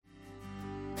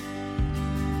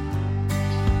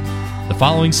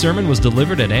following sermon was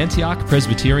delivered at Antioch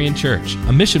Presbyterian Church,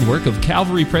 a mission work of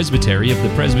Calvary Presbytery of the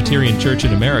Presbyterian Church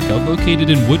in America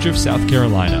located in Woodruff, South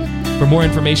Carolina. For more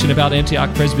information about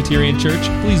Antioch Presbyterian Church,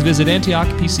 please visit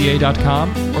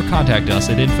antiochpca.com or contact us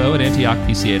at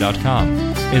info@antiochpca.com.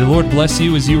 May the Lord bless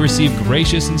you as you receive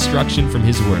gracious instruction from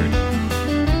His Word.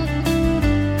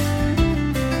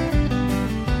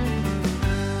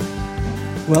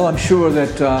 Well, I'm sure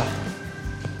that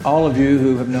all of you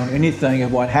who have known anything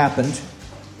of what happened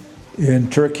in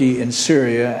Turkey and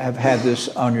Syria have had this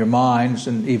on your minds,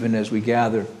 and even as we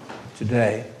gather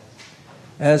today.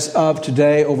 As of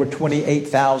today, over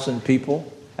 28,000 people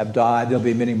have died. There'll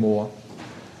be many more.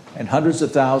 And hundreds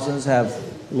of thousands have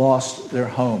lost their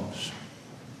homes.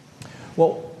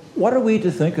 Well, what are we to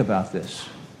think about this?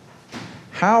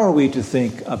 How are we to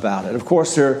think about it? Of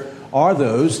course, there are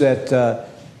those that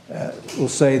will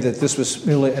say that this was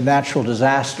merely a natural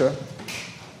disaster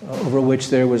over which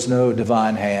there was no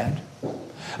divine hand.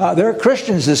 There are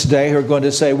Christians this day who are going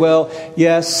to say, well,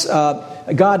 yes,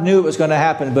 God knew it was going to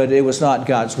happen, but it was not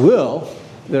God's will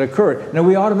that occurred. Now,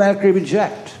 we automatically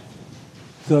reject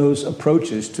those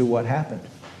approaches to what happened.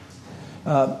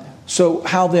 So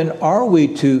how then are we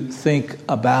to think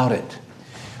about it?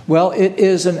 Well, it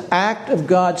is an act of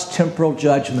God's temporal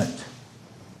judgment.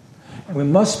 And we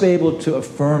must be able to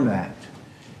affirm that.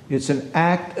 It's an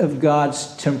act of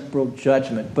God's temporal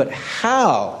judgment. But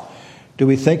how do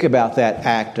we think about that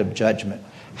act of judgment?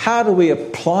 How do we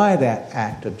apply that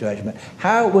act of judgment?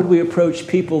 How would we approach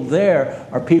people there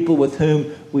or people with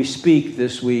whom we speak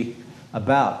this week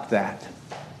about that?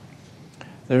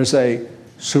 There's a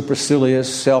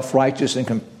supercilious, self-righteous, and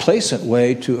complacent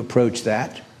way to approach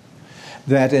that.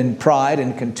 That in pride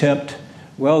and contempt,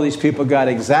 well, these people got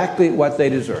exactly what they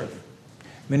deserve.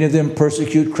 Many of them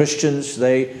persecute Christians.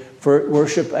 They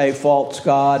worship a false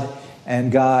god,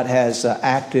 and God has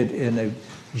acted in a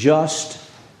just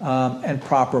and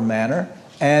proper manner.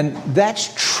 And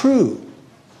that's true.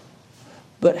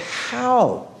 But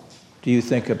how do you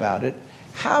think about it?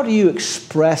 How do you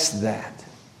express that?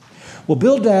 Well,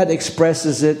 Bildad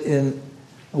expresses it in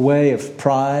a way of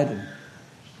pride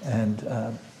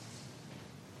and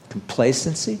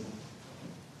complacency.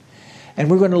 And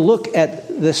we're going to look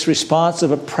at this response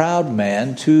of a proud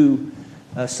man to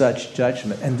such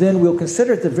judgment. And then we'll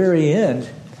consider at the very end,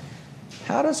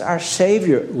 how does our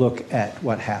Savior look at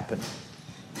what happened?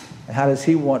 And how does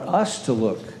He want us to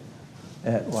look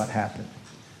at what happened?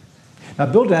 Now,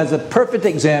 Bildad is a perfect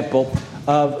example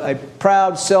of a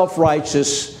proud,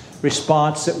 self-righteous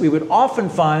response that we would often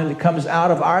find that comes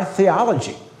out of our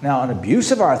theology. Now, an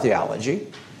abuse of our theology,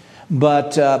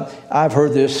 but I've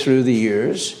heard this through the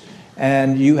years.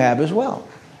 And you have as well.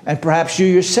 And perhaps you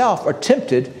yourself are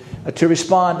tempted to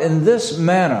respond in this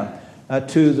manner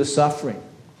to the suffering.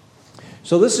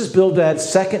 So this is Bildad's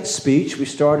second speech. We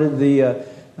started the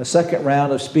second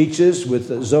round of speeches with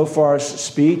Zophar's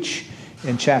speech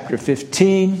in chapter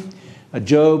 15.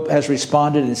 Job has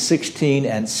responded in 16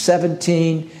 and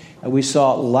 17. We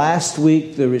saw last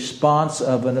week the response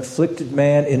of an afflicted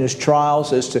man in his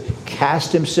trials is to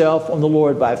cast himself on the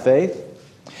Lord by faith.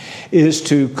 Is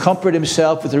to comfort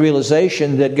himself with the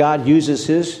realization that God uses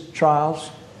his trials,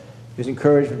 his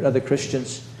encouragement of other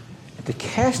Christians, and to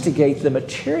castigate the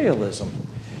materialism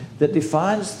that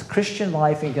defines the Christian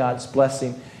life and God's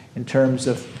blessing in terms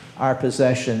of our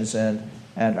possessions and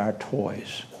our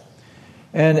toys.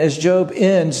 And as Job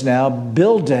ends now,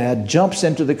 Bildad jumps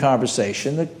into the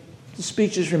conversation. The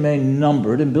speeches remain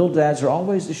numbered, and Bildad's are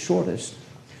always the shortest.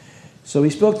 So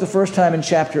he spoke the first time in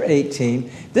chapter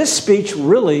 18. This speech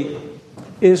really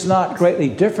is not greatly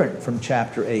different from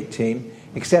chapter 18,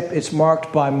 except it's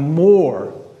marked by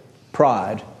more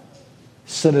pride,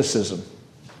 cynicism,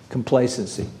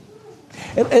 complacency.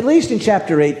 At least in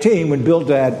chapter 18, when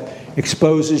Bildad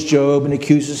exposes Job and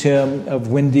accuses him of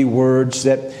windy words,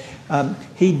 that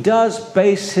he does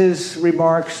base his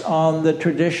remarks on the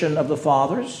tradition of the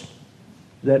fathers,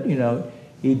 that,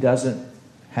 he doesn't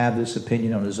have this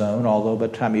opinion on his own, although by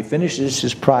the time he finishes,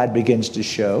 his pride begins to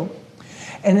show.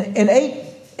 And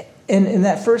in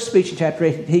that first speech in chapter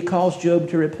 8, he calls Job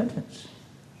to repentance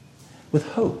with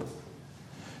hope.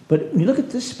 But when you look at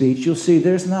this speech, you'll see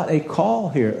there's not a call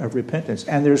here of repentance,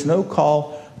 and there's no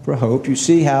call for hope. You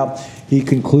see how he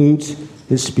concludes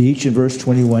his speech in verse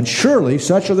 21. Surely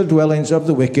such are the dwellings of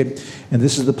the wicked, and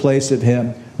this is the place of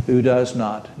him who does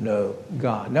not know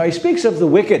God. Now he speaks of the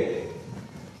wicked,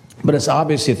 but it's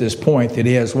obvious at this point that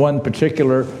he has one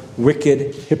particular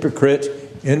wicked hypocrite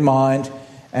in mind,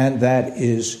 and that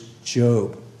is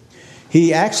Job.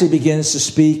 He actually begins to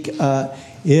speak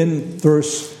in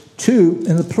verse 2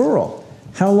 in the plural.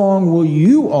 How long will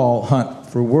you all hunt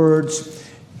for words.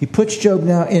 He puts Job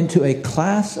now into a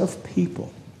class of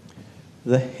people,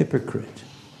 the hypocrite.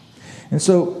 And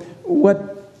so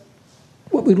what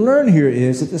we learn here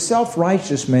is that the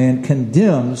self-righteous man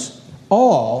condemns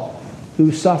all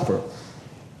who suffer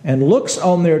and looks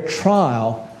on their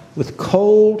trial with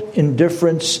cold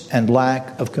indifference and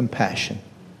lack of compassion.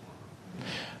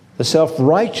 The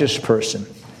self-righteous person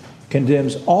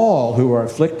condemns all who are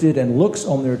afflicted and looks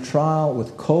on their trial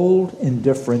with cold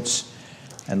indifference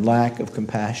and lack of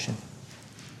compassion.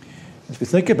 As we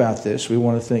think about this, we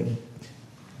want to think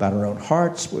about our own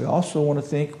hearts. We also want to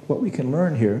think what we can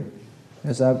learn here.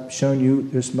 As I've shown you,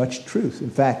 there's much truth. In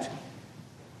fact,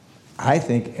 I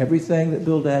think everything that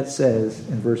Bildad says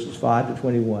in verses 5 to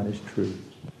 21 is true,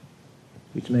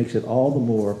 which makes it all the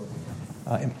more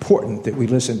important that we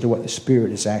listen to what the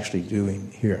Spirit is actually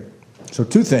doing here. So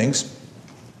 2 things: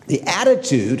 the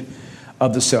attitude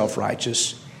of the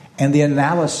self-righteous and the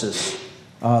analysis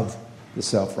of the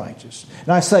self-righteous. And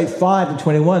I say 5 to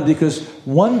 21 because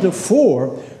 1 to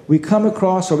 4 we come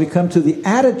to the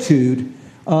attitude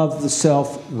of the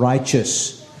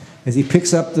self-righteous. As he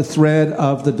picks up the thread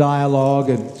of the dialogue,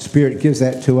 and Spirit gives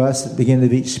that to us at the beginning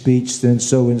of each speech, then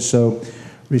so and so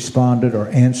responded or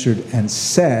answered and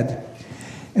said.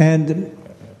 And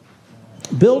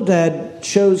Bildad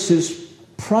shows his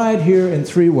pride here in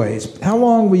 3 ways. How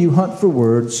long will you hunt for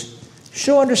words?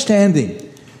 Show understanding,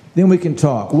 then we can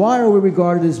talk. Why are we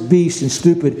regarded as beasts and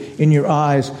stupid in your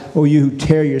eyes, O you who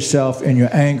tear yourself in your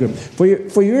anger?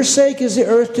 For your sake is the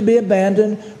earth to be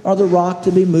abandoned, or the rock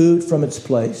to be moved from its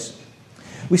place.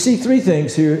 We see 3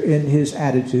 things here in his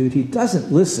attitude. He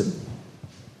doesn't listen.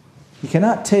 He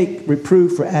cannot take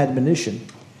reproof for admonition,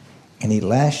 and he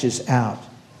lashes out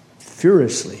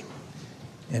furiously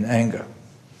in anger.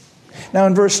 Now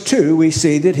in verse 2, we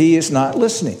see that he is not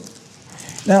listening.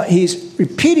 Now he's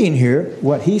repeating here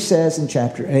what he says in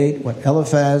chapter 8, what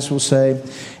Eliphaz will say,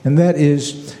 and that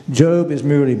is, Job is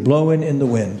merely blowing in the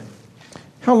wind.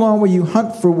 How long will you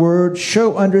hunt for words?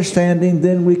 Show understanding,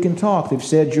 then we can talk. They've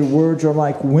said your words are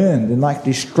like wind and like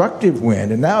destructive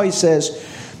wind. And now he says,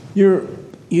 you're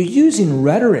using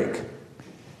rhetoric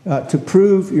to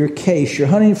prove your case. You're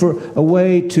hunting for a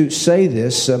way to say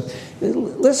this.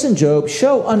 Listen, Job,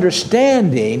 show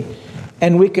understanding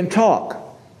and we can talk.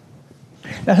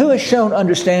 Now, who has shown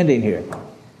understanding here?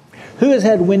 Who has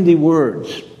had windy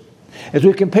words? As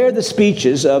we compare the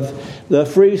speeches of the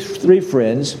 3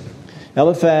 friends,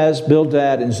 Eliphaz,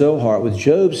 Bildad, and Zohar, with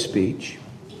Job's speech,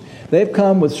 they've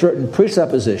come with certain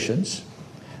presuppositions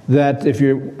that if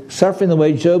you're suffering the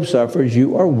way Job suffers,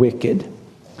 you are wicked,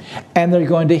 and they're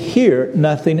going to hear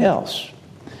nothing else.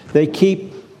 They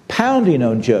keep pounding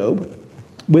on Job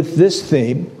with this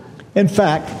theme. In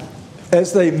fact,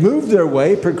 as they move their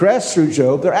way, progress through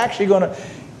Job, they're actually going to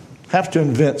have to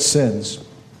invent sins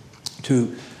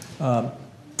to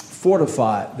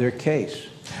fortify their case.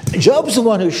 Job's the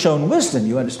one who's shown wisdom.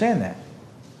 You understand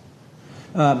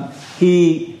that.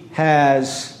 He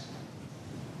has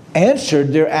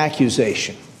answered their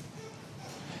accusation.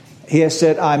 He has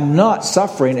said, I'm not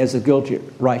suffering as a guilty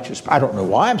righteous. I don't know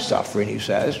why I'm suffering, he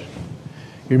says. You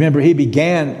remember, he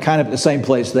began kind of at the same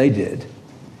place they did.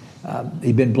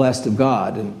 He'd been blessed of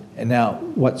God, and now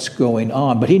what's going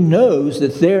on? But he knows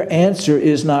that their answer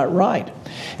is not right.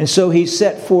 And so he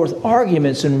set forth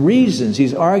arguments and reasons.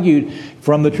 He's argued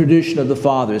from the tradition of the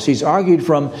fathers. He's argued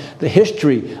from the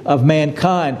history of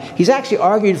mankind. He's actually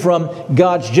argued from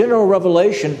God's general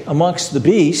revelation amongst the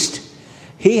beast.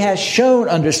 He has shown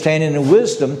understanding and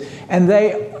wisdom, and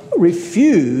they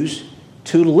refuse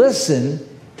to listen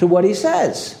to what he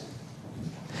says.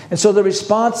 And so the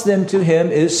response then to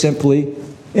him is simply,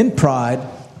 in pride,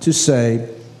 to say,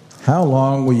 how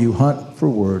long will you hunt for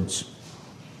words?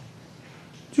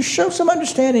 Just show some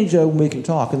understanding, Job, and we can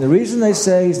talk. And the reason they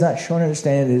say he's not showing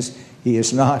understanding is he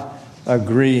is not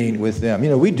agreeing with them. You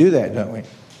know, we do that, don't we?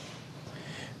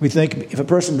 We think if a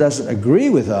person doesn't agree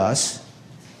with us,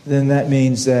 then that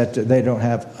means that they don't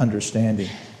have understanding.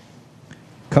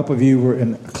 A couple of you were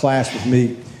in class with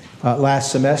me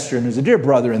last semester, and there's a dear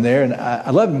brother in there, and I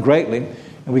love him greatly.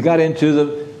 And we got into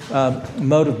the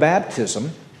mode of baptism,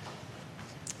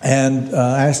 and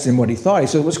asked him what he thought. He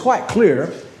said it was quite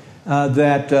clear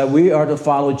that we are to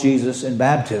follow Jesus in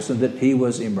baptism, that he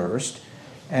was immersed,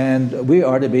 and we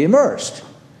are to be immersed.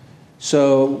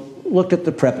 So looked at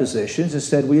the prepositions and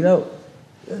said, well, you know,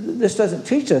 this doesn't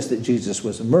teach us that Jesus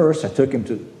was immersed. I took him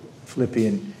to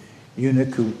Philippian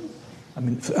eunuch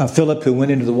Philip, who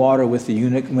went into the water with the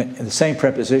eunuch, and the same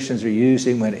prepositions are used.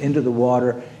 He went into the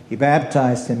water, he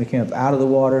baptized him, he came up out of the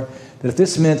water. That if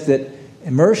this meant that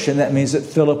immersion, that means that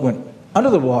Philip went under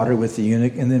the water with the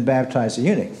eunuch and then baptized the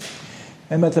eunuch.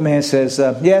 And but the man says,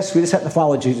 yes, we just have to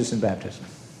follow Jesus in baptism.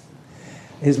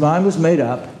 His mind was made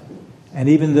up, and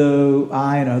even though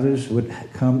I and others would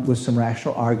come with some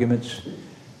rational arguments,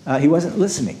 he wasn't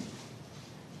listening.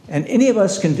 And any of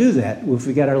us can do that if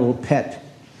we got our little pet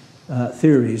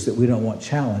theories that we don't want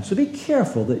challenged. So be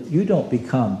careful that you don't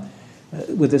become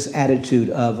with this attitude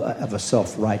of a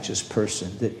self-righteous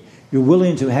person, that you're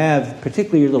willing to have,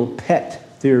 particularly your little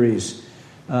pet theories,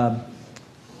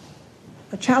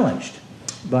 challenged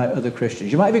by other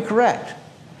Christians. You might be correct,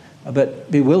 but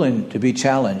be willing to be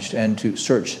challenged and to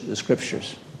search the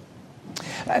Scriptures.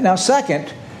 Now,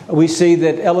 second, we see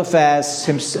that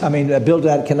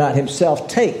Bildad cannot himself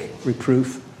take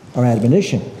reproof or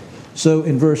admonition. So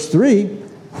in verse 3,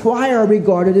 why are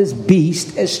regarded as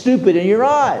beasts, as stupid in your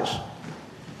eyes?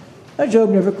 Now, Job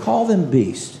never called them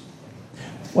beasts.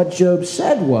 What Job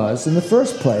said was, in the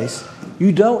first place,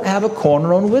 you don't have a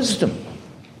corner on wisdom.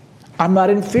 I'm not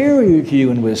inferior to you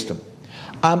in wisdom.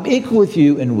 I'm equal with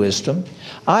you in wisdom.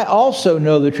 I also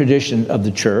know the tradition of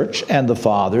the church and the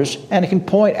fathers, and I can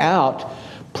point out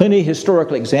plenty of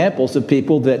historical examples of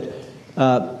people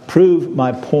that prove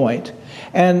my point.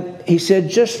 And he said,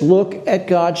 just look at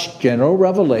God's general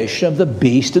revelation of the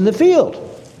beast in the field.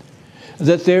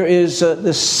 That there is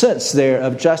this sense there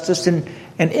of justice and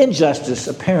injustice,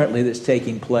 apparently, that's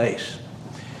taking place.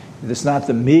 It's not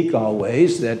the meek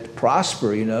always that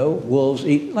prosper, wolves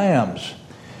eat lambs.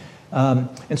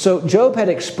 And so Job had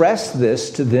expressed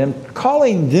this to them,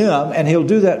 calling them, and he'll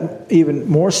do that even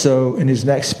more so in his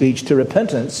next speech, to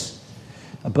repentance.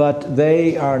 But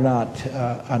they are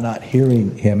not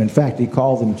hearing him. In fact, he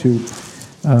called them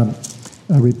to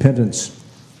repentance.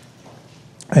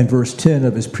 In verse 10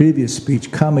 of his previous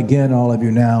speech, come again, all of you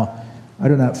now. I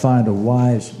do not find a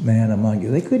wise man among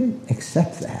you. They couldn't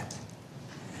accept that.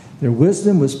 Their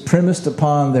wisdom was premised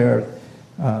upon their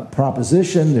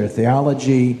proposition, their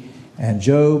theology, and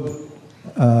Job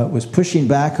was pushing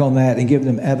back on that and giving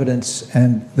them evidence,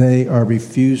 and they are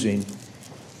refusing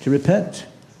to repent.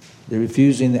 They're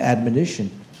refusing the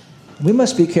admonition. We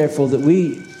must be careful that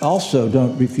we also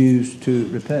don't refuse to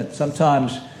repent.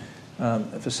 Sometimes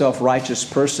if a self-righteous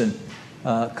person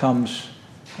comes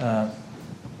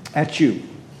at you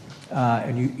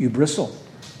and you bristle,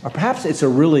 or perhaps it's a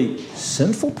really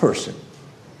sinful person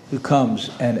who comes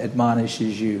and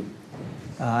admonishes you.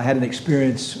 I had an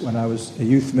experience when I was a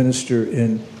youth minister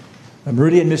in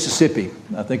Meridian, Mississippi.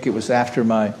 I think it was after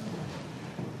my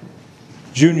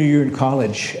junior year in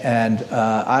college, and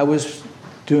I was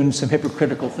doing some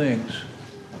hypocritical things.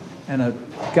 And a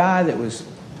guy that was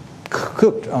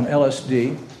cooked on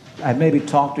LSD, I maybe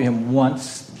talked to him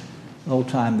once the whole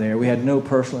time there. We had no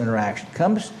personal interaction.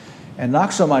 Comes and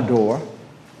knocks on my door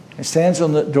and stands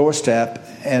on the doorstep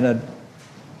in a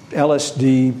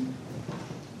LSD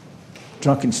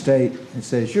drunken state and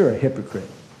says, you're a hypocrite.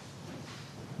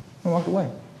 I walked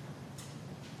away.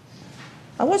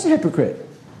 I was a hypocrite.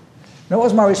 Now, what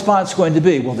was my response going to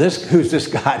be? Well, who's this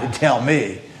guy to tell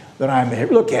me that I'm a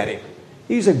hypocrite? Look at him.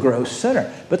 He's a gross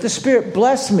sinner. But the Spirit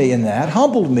blessed me in that,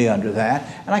 humbled me under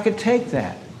that, and I could take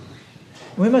that.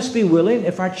 And we must be willing,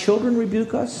 if our children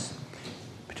rebuke us,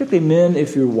 particularly men,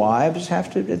 if your wives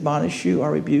have to admonish you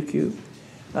or rebuke you,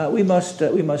 we must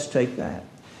take that.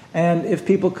 And if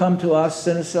people come to us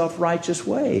in a self-righteous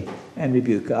way and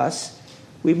rebuke us,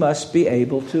 we must be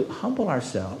able to humble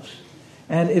ourselves.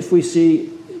 And if we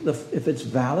see, if it's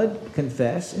valid,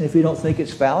 confess. And if you don't think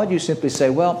it's valid, you simply say,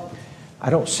 well, I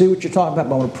don't see what you're talking about,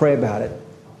 but I'm going to pray about it,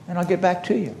 and I'll get back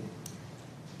to you.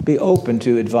 Be open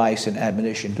to advice and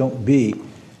admonition. Don't be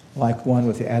like one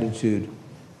with the attitude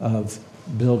of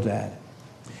Bildad.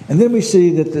 And then we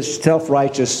see that the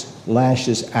self-righteous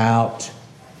lashes out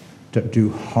to do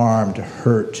harm, to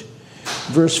hurt.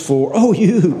 Verse 4, oh,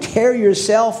 you tear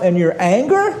yourself in your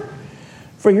anger?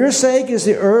 For your sake is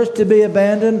the earth to be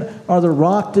abandoned, or the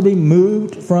rock to be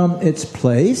moved from its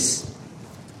place?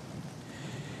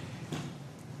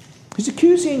 He's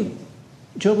accusing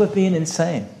Job of being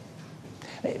insane.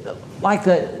 Like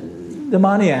the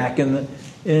maniac in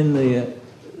the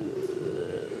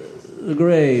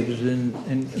graves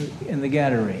in the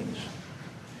Gadarenes.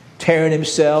 Tearing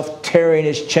himself, tearing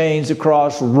his chains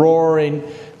across, roaring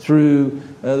through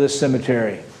the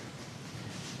cemetery.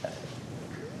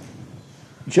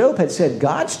 Job had said,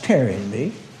 God's tearing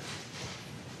me.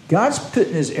 God's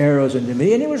putting his arrows into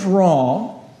me, and he was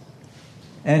wrong.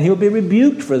 And he'll be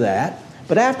rebuked for that.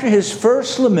 But after his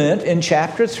first lament in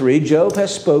chapter 3, Job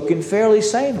has spoken fairly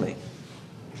sanely.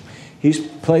 He's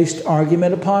placed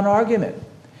argument upon argument.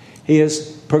 He has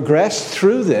progressed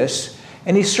through this,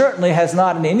 and he certainly has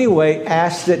not in any way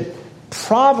asked that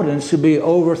providence to be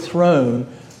overthrown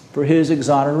for his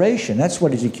exoneration. That's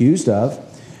what he's accused of.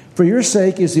 For your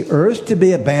sake is the earth to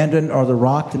be abandoned or the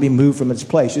rock to be moved from its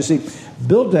place. You see,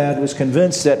 Bildad was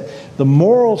convinced that the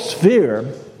moral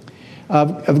sphere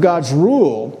of God's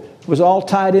rule was all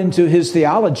tied into his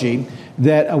theology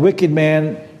that a wicked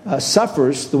man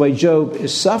suffers the way Job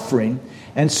is suffering.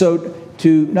 And so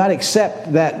to not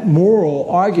accept that moral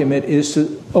argument is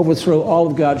to overthrow all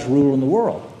of God's rule in the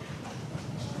world.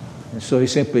 And so he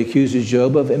simply accuses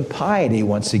Job of impiety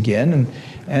once again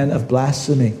and of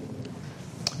blasphemy.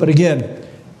 But again,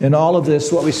 in all of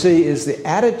this, what we see is the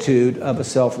attitude of a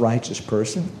self-righteous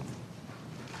person,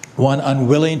 one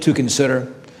unwilling to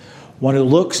consider, one who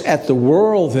looks at the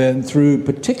world then through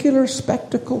particular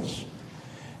spectacles.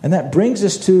 And that brings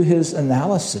us to his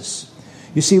analysis.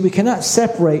 You see, we cannot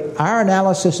separate our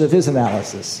analysis of his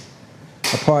analysis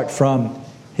apart from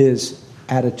his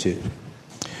attitude.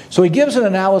 So he gives an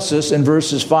analysis in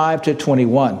verses 5 to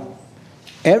 21.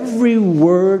 Every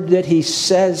word that he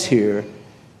says here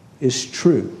is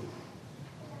true.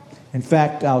 In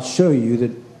fact, I'll show you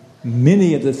that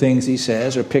many of the things he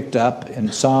says are picked up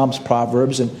in Psalms,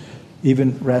 Proverbs, and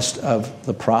even rest of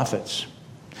the prophets.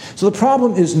 So the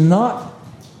problem is not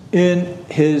in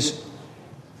his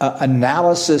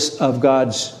analysis of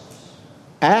God's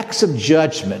acts of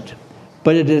judgment,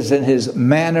 but it is in his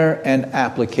manner and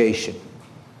application.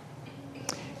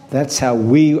 That's how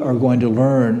we are going to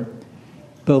learn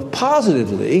both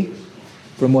positively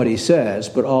from what he says,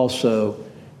 but also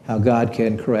how God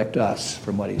can correct us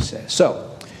from what he says.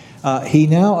 So he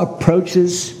now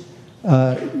approaches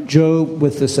Job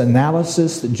with this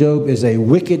analysis that Job is a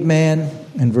wicked man.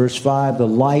 In verse 5, the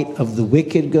light of the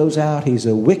wicked goes out. He's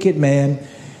a wicked man.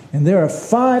 And there are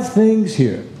 5 things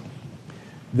here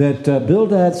that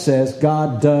Bildad says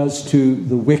God does to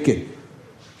the wicked.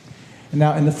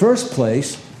 Now, in the first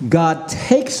place, God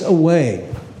takes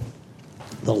away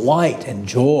the light and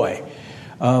joy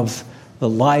of the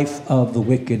life of the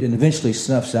wicked and eventually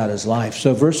snuffs out his life.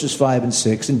 So verses 5 and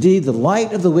 6, indeed, the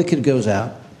light of the wicked goes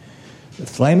out. The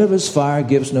flame of his fire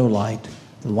gives no light.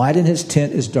 The light in his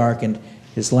tent is darkened.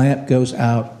 His lamp goes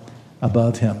out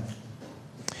above him.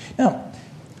 Now,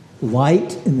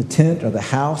 light in the tent or the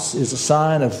house is a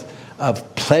sign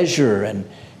of pleasure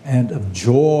and of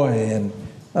joy and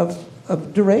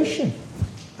of duration.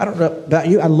 I don't know about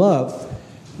you. I love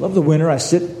the winter. I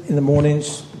sit in the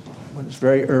mornings when it's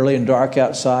very early and dark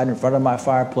outside in front of my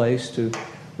fireplace to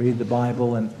read the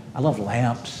Bible. And I love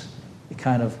lamps, the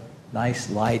kind of nice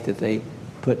light that they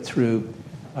put through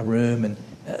a room. And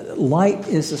light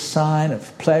is a sign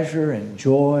of pleasure and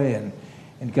joy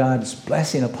and God's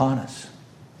blessing upon us.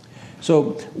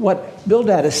 So what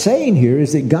Bildad is saying here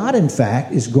is that God, in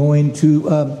fact, is going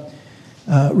to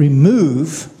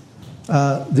remove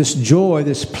this joy,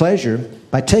 this pleasure,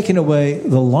 by taking away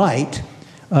the light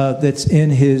that's in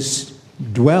his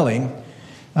dwelling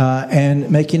and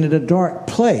making it a dark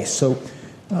place. So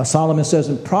Solomon says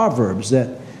in Proverbs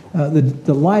that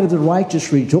the light of the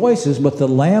righteous rejoices, but the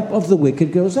lamp of the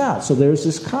wicked goes out. So there's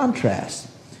this contrast.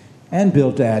 And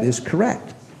Bildad is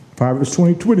correct. Proverbs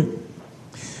 20:20.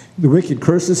 The wicked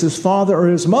curses his father or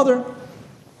his mother.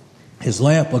 His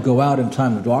lamp will go out in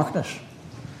time of darkness.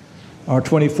 Or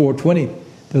 24:20.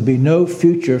 There'll be no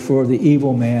future for the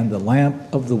evil man. The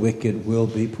lamp of the wicked will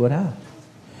be put out.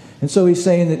 And so he's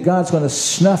saying that God's going to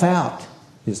snuff out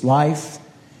his life,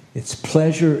 its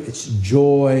pleasure, its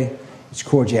joy, its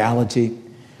cordiality.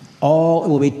 All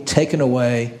will be taken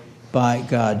away by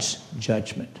God's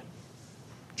judgment.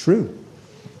 True.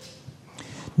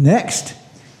 Next,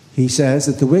 he says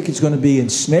that the wicked is going to be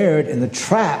ensnared in the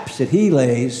traps that he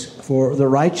lays for the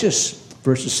righteous.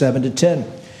 Verses 7 to 10.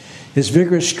 His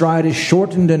vigorous stride is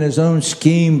shortened and his own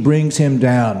scheme brings him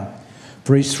down.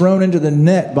 For he's thrown into the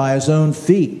net by his own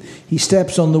feet. He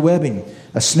steps on the webbing.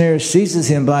 A snare seizes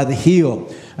him by the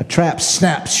heel. A trap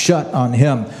snaps shut on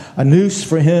him. A noose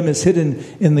for him is hidden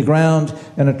in the ground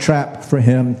and a trap for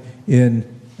him in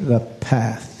the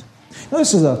path. Now,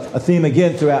 this is a theme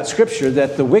again throughout Scripture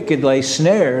that the wicked lay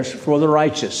snares for the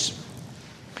righteous.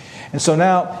 And so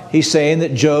now he's saying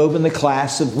that Job and the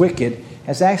class of wicked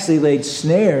has actually laid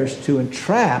snares to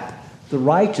entrap the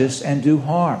righteous and do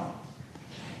harm.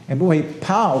 And boy, he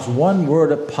piles one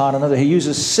word upon another. He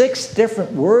uses 6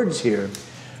 different words here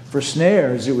for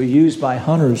snares that were used by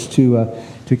hunters to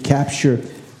capture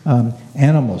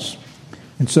animals.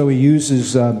 And so he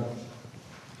uses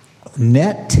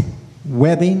net,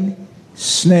 webbing,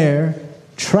 snare,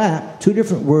 trap, 2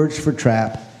 different words for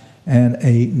trap, and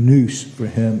a noose for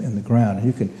him in the ground. And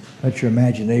you can let your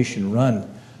imagination run,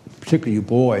 particularly you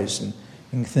boys,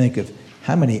 and think of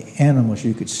how many animals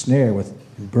you could snare with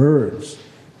birds.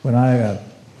 When I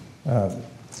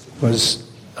was,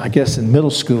 I guess, in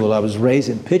middle school, I was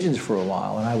raising pigeons for a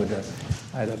while, and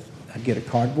I'd get a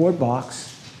cardboard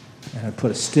box, and I'd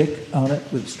put a stick on it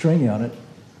with a string on it,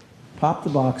 pop the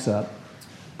box up,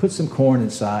 put some corn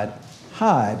inside,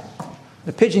 hide.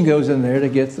 The pigeon goes in there to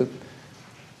get the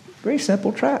very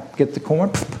simple trap. Get the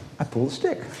corn, I pull the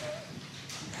stick.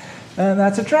 And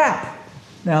that's a trap.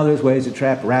 Now there's ways to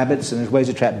trap rabbits, and there's ways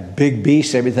to trap big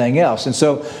beasts, everything else. And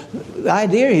so the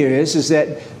idea here is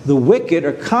that the wicked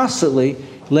are constantly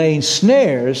laying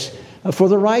snares for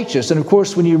the righteous. And of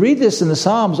course, when you read this in the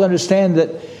Psalms, understand that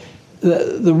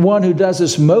the one who does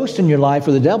this most in your life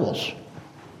are the devils.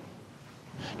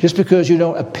 Just because you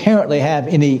don't apparently have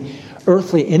any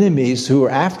earthly enemies who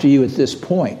are after you at this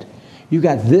point, you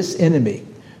got this enemy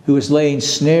who is laying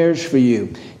snares for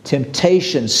you.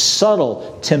 Temptations,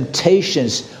 subtle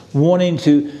temptations, wanting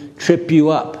to trip you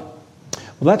up.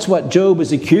 Well, that's what Job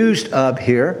is accused of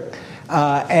here.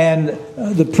 And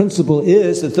the principle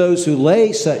is that those who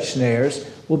lay such snares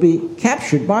will be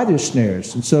captured by their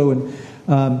snares. And so in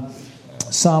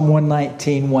Psalm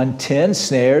 119, 110,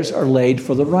 snares are laid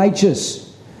for the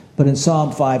righteous. But in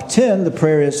Psalm 5:10, the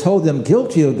prayer is, hold them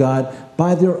guilty, O God,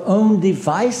 by their own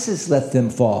devices let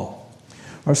them fall.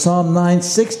 Or Psalm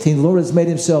 9:16, the Lord has made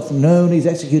himself known. He's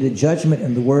executed judgment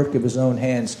in the work of his own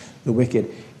hands. The wicked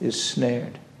is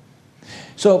snared.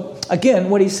 So, again,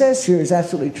 what he says here is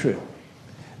absolutely true.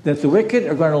 That the wicked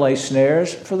are going to lay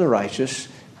snares for the righteous.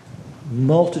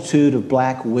 Multitude of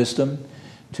black wisdom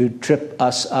to trip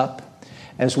us up,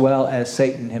 as well as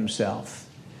Satan himself.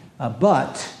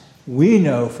 But we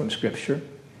know from Scripture,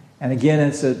 and again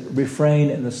it's a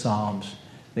refrain in the Psalms,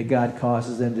 that God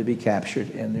causes them to be captured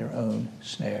in their own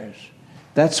snares.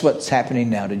 That's what's happening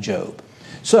now to Job.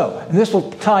 So, and this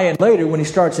will tie in later when he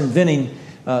starts inventing,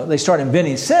 they start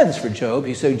inventing sins for Job.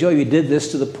 He said, Job, you did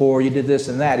this to the poor, you did this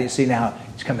and that. You see now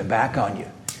it's coming back on you.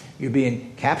 You're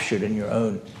being captured in your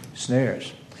own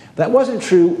snares. That wasn't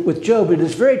true with Job. It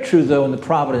is very true, though, in the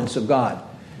providence of God.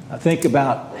 Think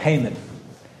about Haman,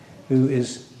 who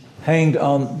is hanged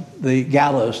on the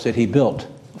gallows that he built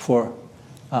for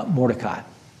Mordecai.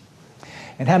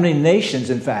 And how many nations,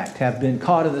 in fact, have been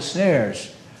caught in the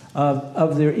snares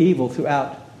of their evil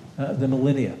throughout the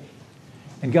millennia.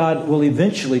 And God will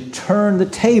eventually turn the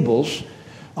tables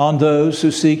on those who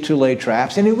seek to lay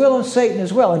traps, and he will on Satan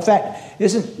as well. In fact,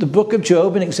 isn't the book of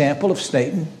Job an example of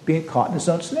Satan being caught in his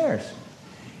own snares?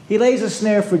 He lays a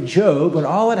snare for Job, and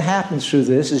all that happens through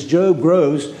this is Job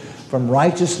grows from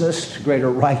righteousness to greater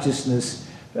righteousness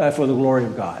for the glory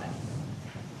of God.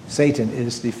 Satan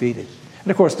is defeated. And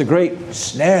of course, the great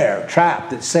snare, trap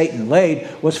that Satan laid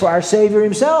was for our Savior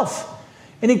himself.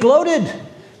 And he gloated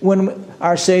when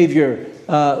our Savior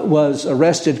was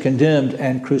arrested, condemned,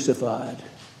 and crucified.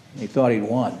 He thought he'd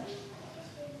won.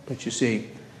 But you see,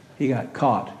 he got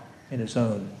caught in his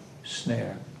own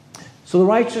snare. So the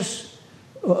righteous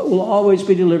will always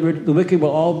be delivered. The wicked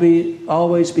will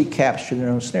always be captured in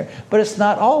their own snare. But it's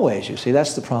not always, you see.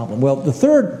 That's the problem. Well, the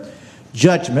third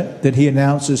judgment that he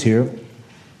announces here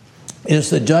is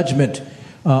the judgment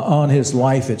on his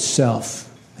life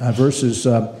itself. Verses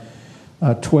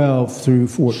 12 through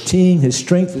 14. His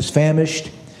strength is famished.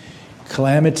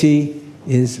 Calamity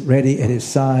is ready at his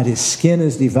side. His skin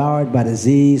is devoured by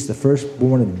disease. The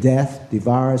firstborn of death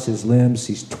devours his limbs.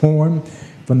 He's torn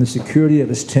from the security of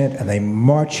his tent, and they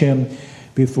march him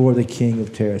before the king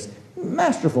of terrors.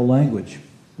 Masterful language.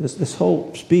 This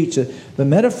whole speech, the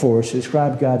metaphors to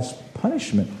describe God's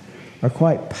punishment are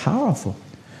quite powerful.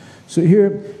 So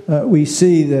here we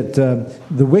see that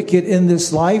the wicked in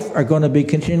this life are going to be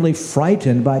continually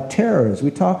frightened by terrors. We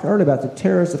talked earlier about the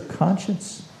terrors of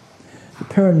conscience, the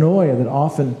paranoia that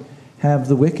often have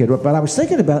the wicked. But I was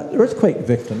thinking about earthquake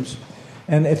victims,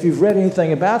 and if you've read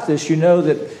anything about this, you know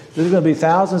that there's going to be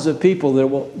thousands of people that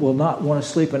will not want to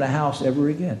sleep in a house ever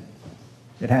again.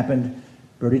 It happened,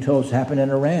 Bertie told us, it happened in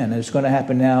Iran, and it's going to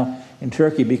happen now in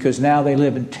Turkey because now they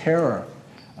live in terror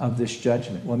of this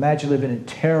judgment. Well, imagine living in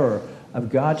terror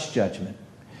of God's judgment,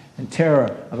 and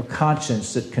terror of a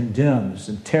conscience that condemns,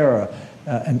 and terror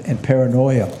and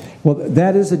paranoia. Well,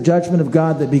 that is the judgment of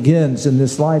God that begins in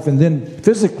this life. And then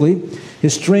physically,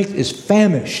 his strength is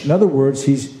famished. In other words,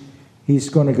 he's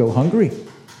going to go hungry,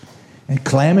 and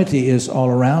calamity is all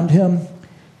around him.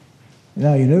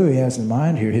 Now you know who he has in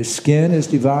mind here. His skin is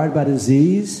devoured by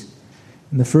disease,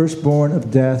 and the firstborn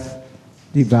of death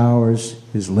devours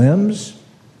his limbs.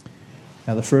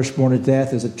 Now, the firstborn of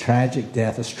death is a tragic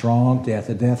death, a strong death,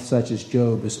 a death such as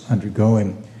Job is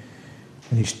undergoing.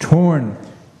 And he's torn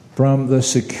from the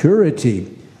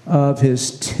security of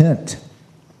his tent,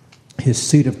 his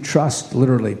seat of trust,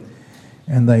 literally,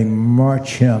 and they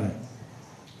march him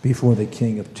before the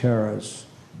king of terrors,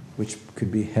 which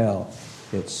could be hell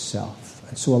itself.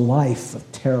 And so a life of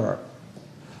terror,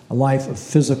 a life of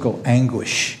physical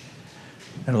anguish,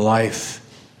 and a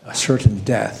certain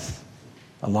death,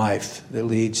 a life that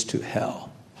leads to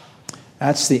hell.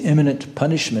 That's the imminent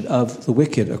punishment of the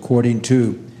wicked, according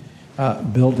to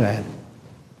Bildad.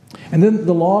 And then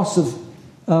the loss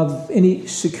of any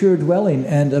secure dwelling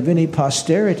and of any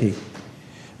posterity.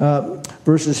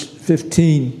 Verses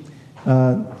 15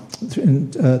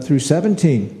 through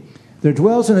 17. There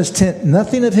dwells in his tent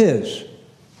nothing of his.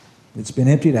 It's been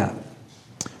emptied out.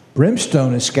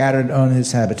 Brimstone is scattered on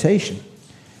his habitation.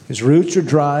 His roots are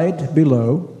dried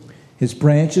below. His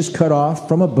branches cut off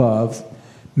from above.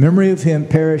 Memory of him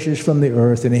perishes from the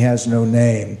earth, and he has no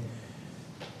name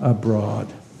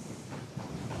abroad.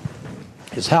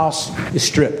 His house is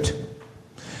stripped.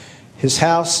 His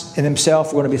house and himself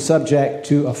are going to be subject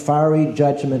to a fiery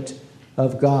judgment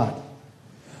of God.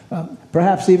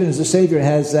 Perhaps even as the Savior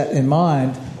has that in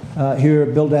mind, here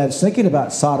Bildad's thinking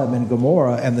about Sodom and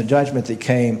Gomorrah and the judgment that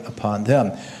came upon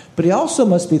them. But he also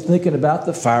must be thinking about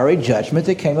the fiery judgment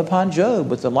that came upon Job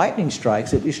with the lightning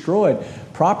strikes that destroyed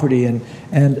property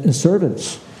and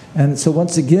servants. And so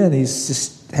once again, he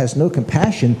just has no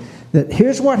compassion that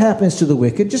here's what happens to the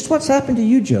wicked, just what's happened to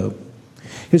you, Job.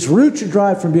 His roots are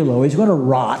dried from below. He's going to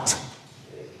rot.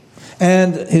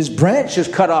 And his branch is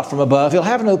cut off from above. He'll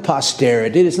have no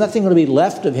posterity. There's nothing going to be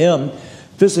left of him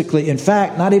physically. In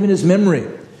fact, not even his memory.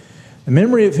 The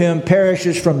memory of him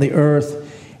perishes from the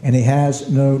earth, and he has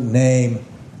no name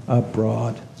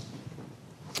abroad.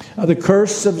 The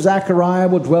curse of Zechariah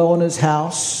will dwell in his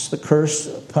house. The curse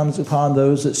comes upon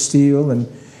those that steal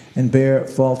and bear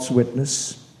false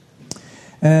witness.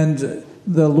 And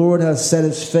the Lord has set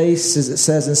his face, as it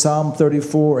says in Psalm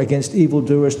 34, against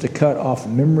evildoers to cut off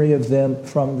memory of them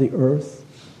from the earth.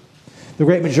 The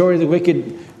great majority of the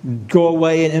wicked go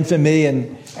away in infamy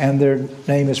and their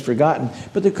name is forgotten.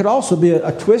 But there could also be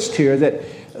a twist here that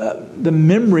the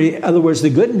memory, in other words,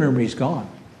 the good memory is gone.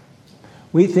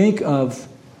 We think of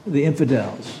the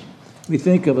infidels. We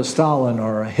think of a Stalin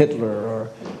or a Hitler or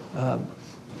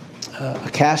a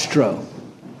Castro.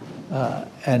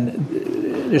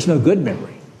 And there's no good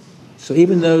memory. So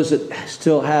even those that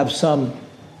still have some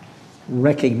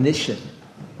recognition,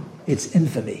 it's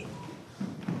infamy.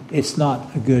 It's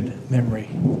not a good memory.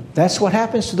 That's what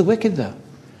happens to the wicked, though.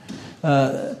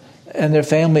 And their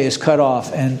family is cut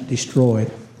off and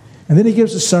destroyed. And then he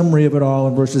gives a summary of it all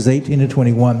in verses 18 to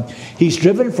 21. He's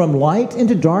driven from light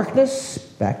into darkness,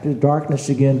 back to darkness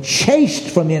again, chased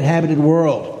from the inhabited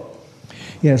world.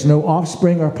 He has no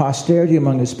offspring or posterity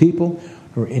among his people,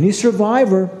 or any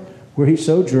survivor where he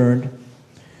sojourned.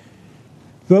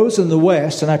 Those in the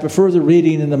West, and I prefer the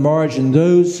reading in the margin,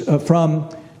 those who come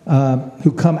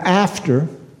after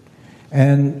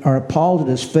and are appalled at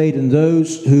his fate, and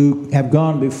those who have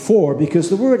gone before, because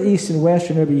the word East and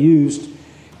West are never used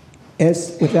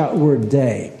as without the word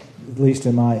day, at least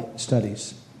in my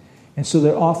studies. And so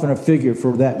they're often a figure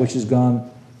for that which is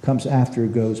gone, comes after,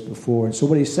 goes before. And so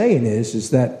what he's saying is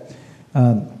that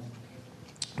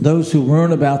those who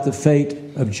learn about the fate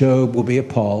of Job will be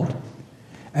appalled.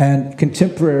 And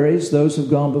contemporaries, those who've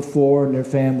gone before and their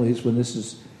families, when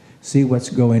see what's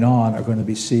going on, are going to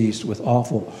be seized with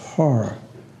awful horror.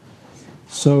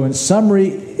 So in summary,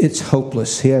 it's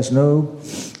hopeless. He has no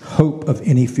hope of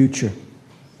any future.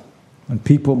 And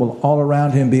people will all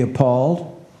around him be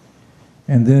appalled.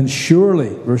 And then surely,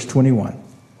 verse 21,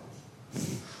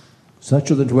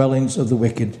 such are the dwellings of the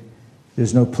wicked.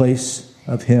 There's no place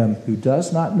of him who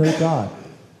does not know God.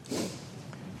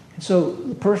 So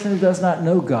the person who does not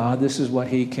know God, this is what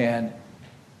he can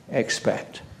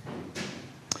expect.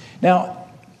 Now,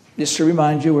 just to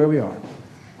remind you where we are,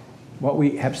 what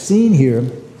we have seen here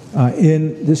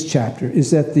in this chapter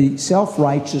is that the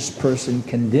self-righteous person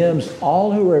condemns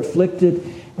all who are afflicted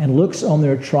and looks on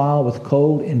their trial with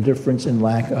cold indifference and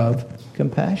lack of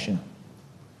compassion.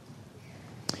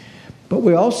 But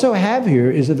we also have here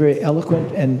is a very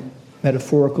eloquent and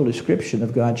metaphorical description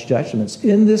of God's judgments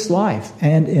in this life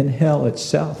and in hell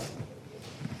itself.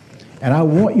 And I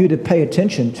want you to pay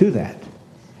attention to that.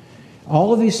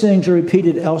 All of these things are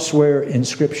repeated elsewhere in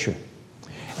Scripture.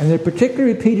 And they're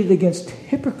particularly repeated against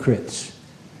hypocrites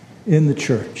in the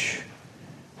church.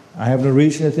 I have no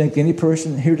reason to think any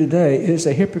person here today is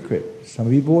a hypocrite. Some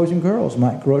of you boys and girls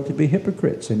might grow up to be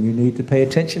hypocrites, and you need to pay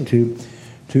attention to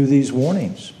these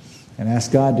warnings and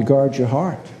ask God to guard your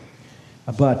heart.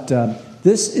 But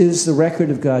this is the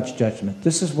record of God's judgment.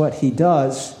 This is what he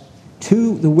does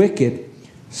to the wicked,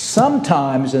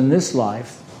 sometimes in this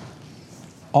life,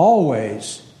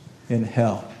 always in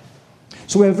hell.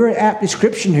 So we have a very apt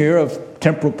description here of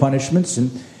temporal punishments,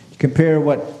 and you compare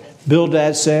what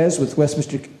Bildad says with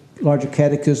Westminster Larger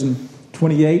Catechism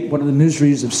 28. What are the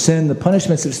miseries of sin? The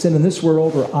punishments of sin in this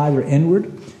world are either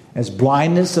inward, as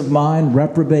blindness of mind,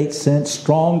 reprobate sense,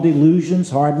 strong delusions,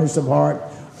 hardness of heart,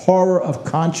 horror of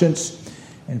conscience,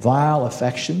 and vile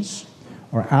affections,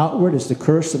 or outward as the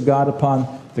curse of God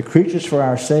upon the creatures for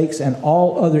our sakes, and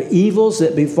all other evils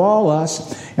that befall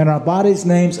us, and our bodies'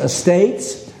 names,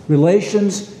 estates,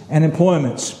 relations, and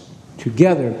employments,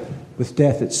 together with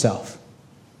death itself.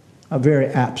 A very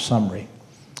apt summary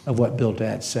of what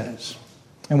Bildad says.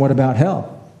 And what about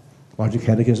hell? Larger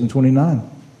Catechism 29.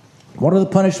 What are the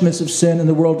punishments of sin in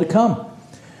the world to come?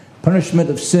 Punishment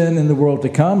of sin in the world to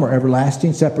come are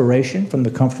everlasting separation from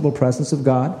the comfortable presence of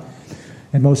God,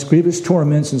 and most grievous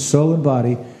torments in soul and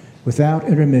body without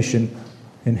intermission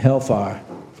in hellfire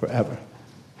forever.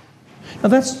 Now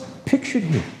that's pictured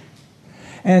here.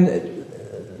 And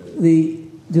the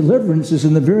deliverance is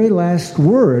in the very last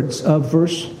words of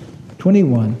verse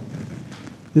 21.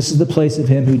 This is the place of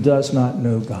him who does not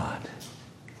know God.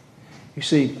 You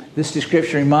see, this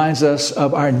description reminds us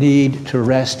of our need to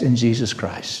rest in Jesus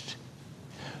Christ,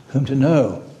 whom to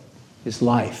know is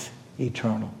life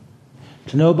eternal.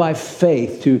 To know by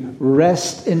faith, to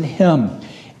rest in him,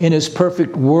 in his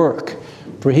perfect work.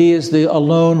 For he is the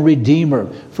alone Redeemer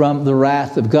from the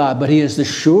wrath of God. But he is the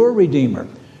sure Redeemer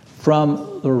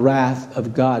from the wrath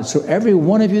of God. So every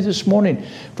one of you this morning,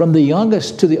 from the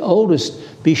youngest to the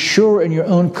oldest, be sure in your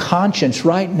own conscience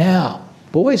right now,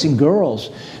 boys and girls,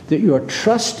 that you are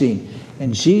trusting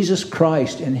in Jesus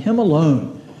Christ and him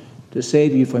alone to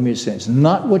save you from your sins.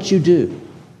 Not what you do.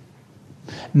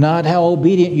 Not how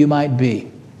obedient you might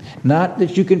be. Not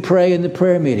that you can pray in the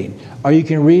prayer meeting or you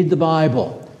can read the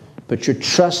Bible. But you're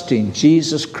trusting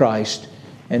Jesus Christ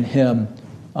and him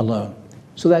alone.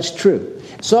 So that's true.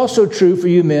 It's also true for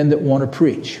you men that want to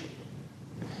preach.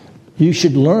 You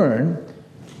should learn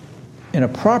in a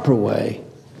proper way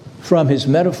from his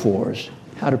metaphors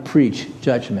how to preach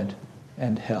judgment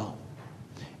and hell.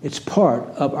 It's part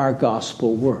of our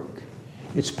gospel work.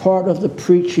 It's part of the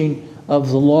preaching of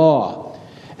the law.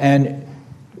 And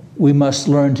we must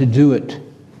learn to do it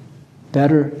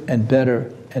better and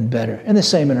better and better. And the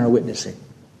same in our witnessing.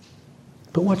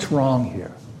 But what's wrong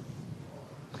here?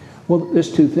 Well,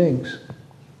 there's two things.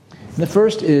 The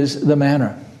first is the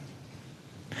manner.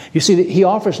 You see, he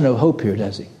offers no hope here,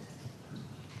 does he?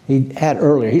 He had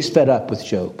earlier. He's fed up with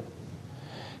Job.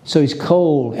 So he's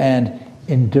cold and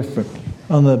indifferent.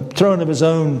 On the throne of his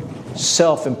own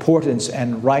self-importance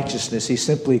and righteousness, he's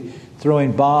simply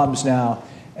throwing bombs now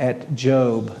at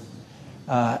Job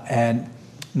and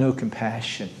no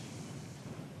compassion.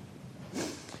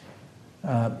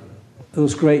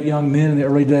 Those great young men in the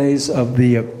early days of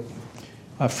the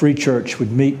Free Church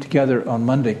would meet together on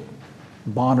Monday,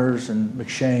 Bonners and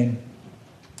McShane.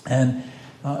 And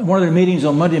in one of their meetings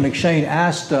on Monday, McShane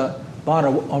asked Bonner,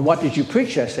 on what did you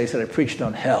preach yesterday? He said, I preached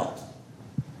on hell.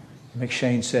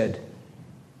 McShane said,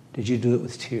 did you do it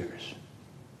with tears?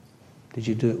 Did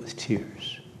you do it with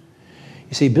tears?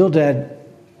 You see, Bildad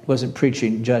wasn't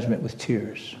preaching judgment with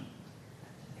tears.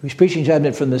 He was preaching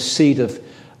judgment from the seat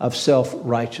of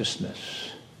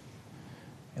self-righteousness.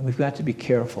 And we've got to be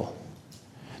careful.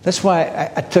 That's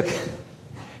why I took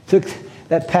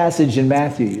that passage in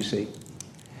Matthew, you see.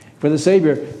 For the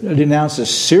Savior denounced a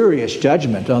serious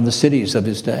judgment on the cities of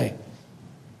his day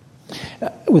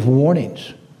with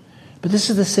warnings. But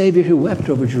this is the Savior who wept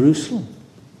over Jerusalem.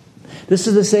 This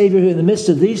is the Savior who, in the midst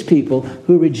of these people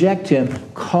who reject him,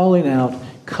 calling out,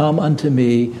 come unto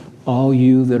me, all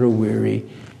you that are weary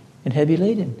and heavy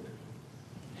laden.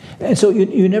 And so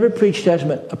you never preach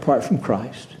judgment apart from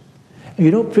Christ. And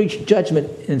you don't preach judgment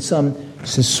in some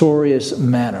censorious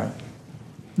manner.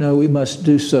 No, we must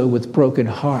do so with broken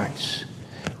hearts,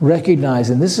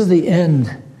 recognizing this is the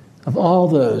end of all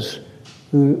those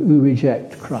who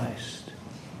reject Christ.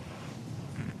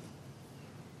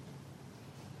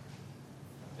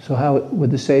 So how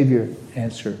would the Savior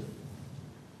answer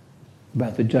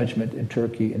about the judgment in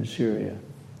Turkey and Syria?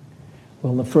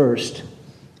 Well, the first,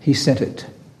 he sent it.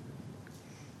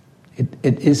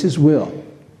 It is his will.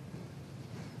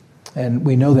 And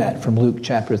we know that from Luke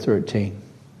chapter 13.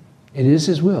 It is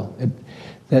his will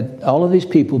that all of these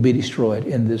people be destroyed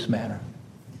in this manner.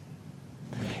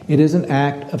 It is an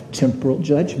act of temporal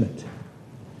judgment.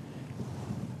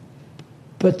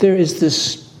 But there is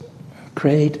this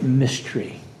great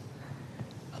mystery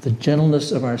of the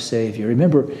gentleness of our Savior.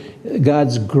 Remember,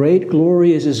 God's great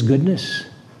glory is his goodness.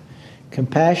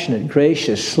 Compassionate,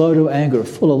 gracious, slow to anger,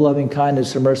 full of loving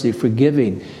kindness and mercy,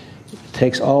 forgiving.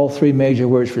 Takes all three major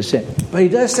words for sin. But he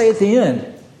does say at the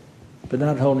end, but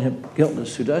not holding him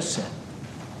guiltless who does sin.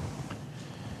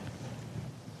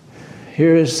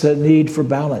 here is the need for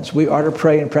balance. We are to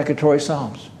pray in precatory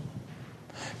psalms.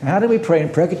 And how do we pray in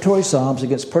precatory psalms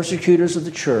against persecutors of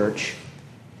the church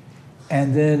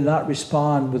and then not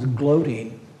respond with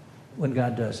gloating when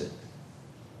God does it?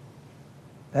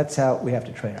 That's how we have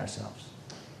to train ourselves.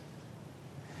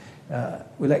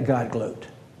 We let God gloat.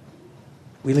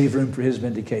 We leave room for his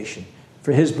vindication,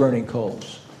 for his burning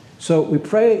coals. So we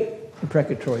pray in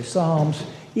precatory psalms.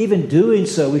 Even doing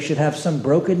so, we should have some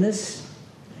brokenness,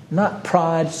 not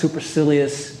pride,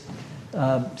 supercilious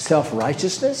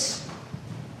self-righteousness.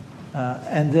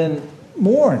 And then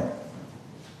mourn.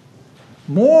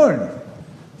 Mourn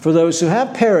for those who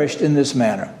have perished in this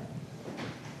manner.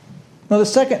 Now, the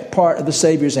second part of the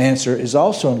Savior's answer is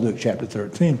also in Luke chapter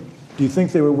 13. Do you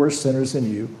think they were worse sinners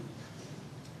than you?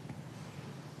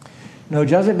 No,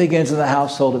 judgment begins in the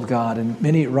household of God, and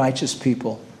many righteous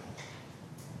people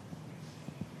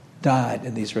died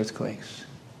in these earthquakes.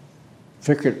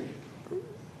 Fickert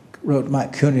wrote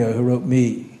Mike Cuneo, who wrote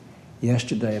me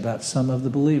yesterday, about some of the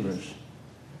believers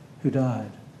who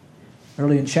died.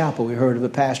 Early in chapel, we heard of a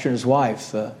pastor and his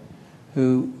wife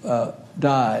who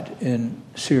died in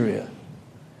Syria.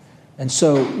 And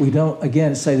so we don't,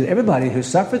 again, say that everybody who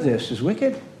suffered this is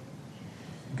wicked.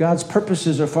 God's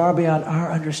purposes are far beyond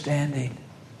our understanding.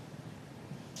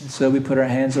 And so we put our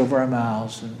hands over our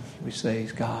mouths and we say,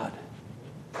 God,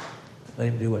 let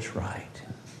him do what's right.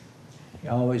 He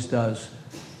always does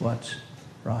what's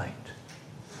right.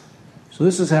 So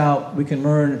this is how we can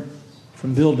learn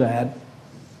from Bildad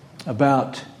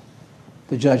about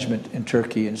the judgment in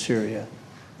Turkey and Syria.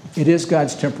 It is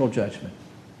God's temporal judgment,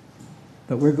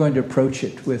 but we're going to approach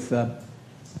it with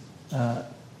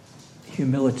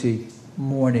humility,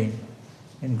 mourning,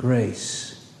 and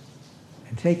grace.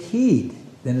 And take heed,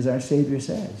 then, as our Savior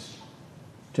says,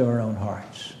 to our own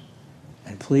hearts,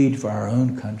 and plead for our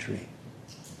own country.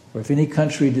 For if any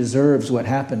country deserves what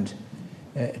happened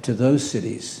to those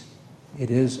cities, it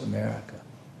is America.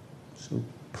 So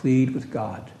plead with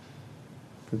God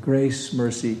for grace,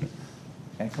 mercy,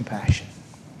 and compassion.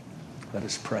 Let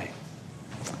us pray.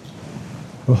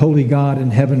 Oh, holy God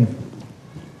in heaven,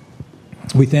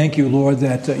 we thank you, Lord,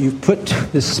 that you've put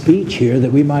this speech here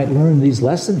that we might learn these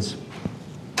lessons.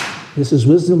 This is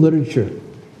wisdom literature,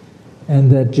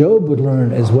 and that Job would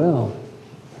learn as well.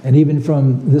 And even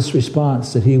from this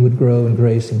response that he would grow in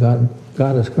grace. And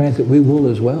God has granted we will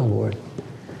as well, Lord.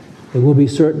 That we'll be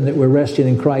certain that we're resting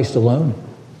in Christ alone.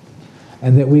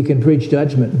 And that we can preach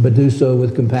judgment, but do so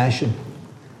with compassion.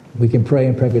 We can pray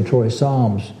in precatory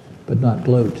psalms, but not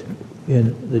gloat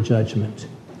in the judgment.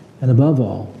 And above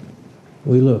all,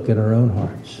 we look at our own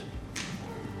hearts.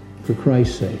 For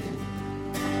Christ's sake.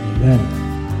 Amen.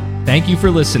 Thank you for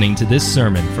listening to this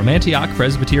sermon from Antioch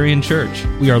Presbyterian Church.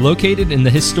 We are located in the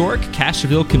historic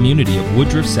Cashville community of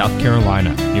Woodruff, South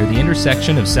Carolina, near the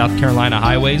intersection of South Carolina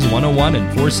Highways 101 and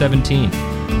 417.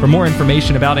 For more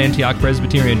information about Antioch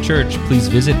Presbyterian Church, please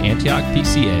visit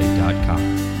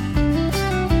antiochpca.com.